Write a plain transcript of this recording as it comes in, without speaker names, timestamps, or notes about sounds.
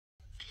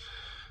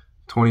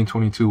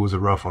2022 was a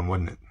rough one,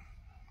 wasn't it?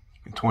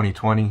 In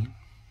 2020,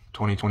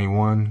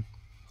 2021,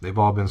 they've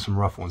all been some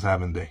rough ones,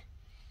 haven't they?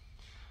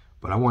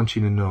 But I want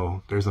you to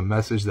know there's a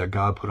message that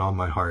God put on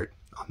my heart.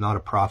 I'm not a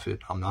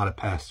prophet. I'm not a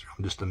pastor.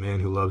 I'm just a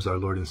man who loves our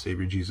Lord and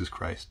Savior, Jesus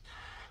Christ.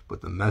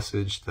 But the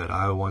message that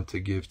I want to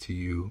give to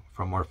you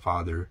from our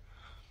Father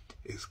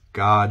is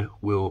God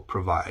will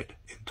provide.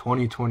 In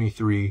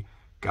 2023,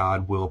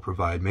 God will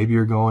provide. Maybe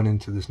you're going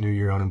into this new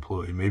year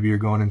unemployed. Maybe you're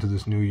going into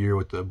this new year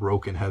with a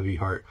broken, heavy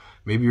heart.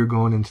 Maybe you're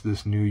going into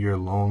this new year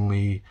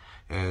lonely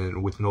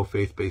and with no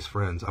faith-based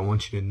friends. I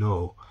want you to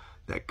know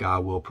that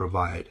God will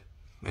provide.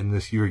 And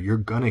this year, you're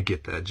going to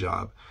get that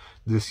job.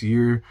 This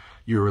year,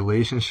 your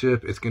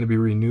relationship is going to be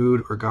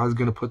renewed, or God's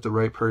going to put the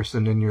right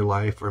person in your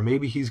life, or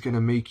maybe he's going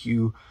to make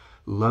you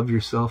love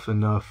yourself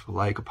enough,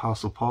 like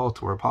Apostle Paul,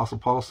 to where Apostle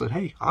Paul said,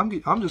 hey,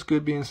 I'm just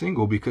good being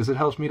single because it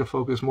helps me to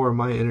focus more of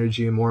my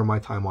energy and more of my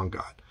time on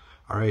God.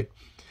 All right.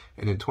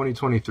 And in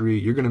 2023,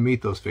 you're going to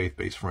meet those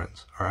faith-based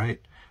friends. All right.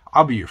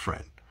 I'll be your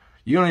friend.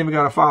 You don't even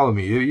got to follow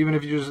me. Even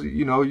if you just,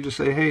 you just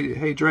say,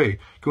 hey, Dre,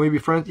 can we be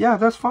friends? Yeah,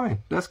 that's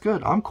fine. That's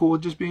good. I'm cool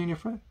with just being your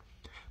friend.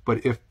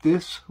 But if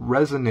this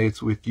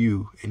resonates with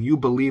you and you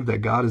believe that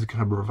God is going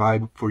to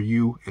provide for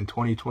you in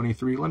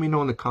 2023, let me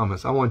know in the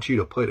comments. I want you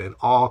to put in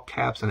all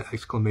caps and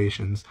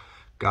exclamations,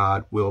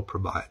 God will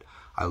provide.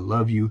 I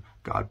love you.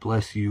 God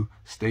bless you.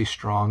 Stay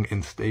strong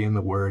and stay in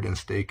the Word and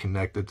stay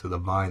connected to the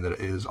vine that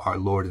is our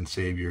Lord and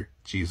Savior,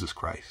 Jesus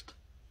Christ.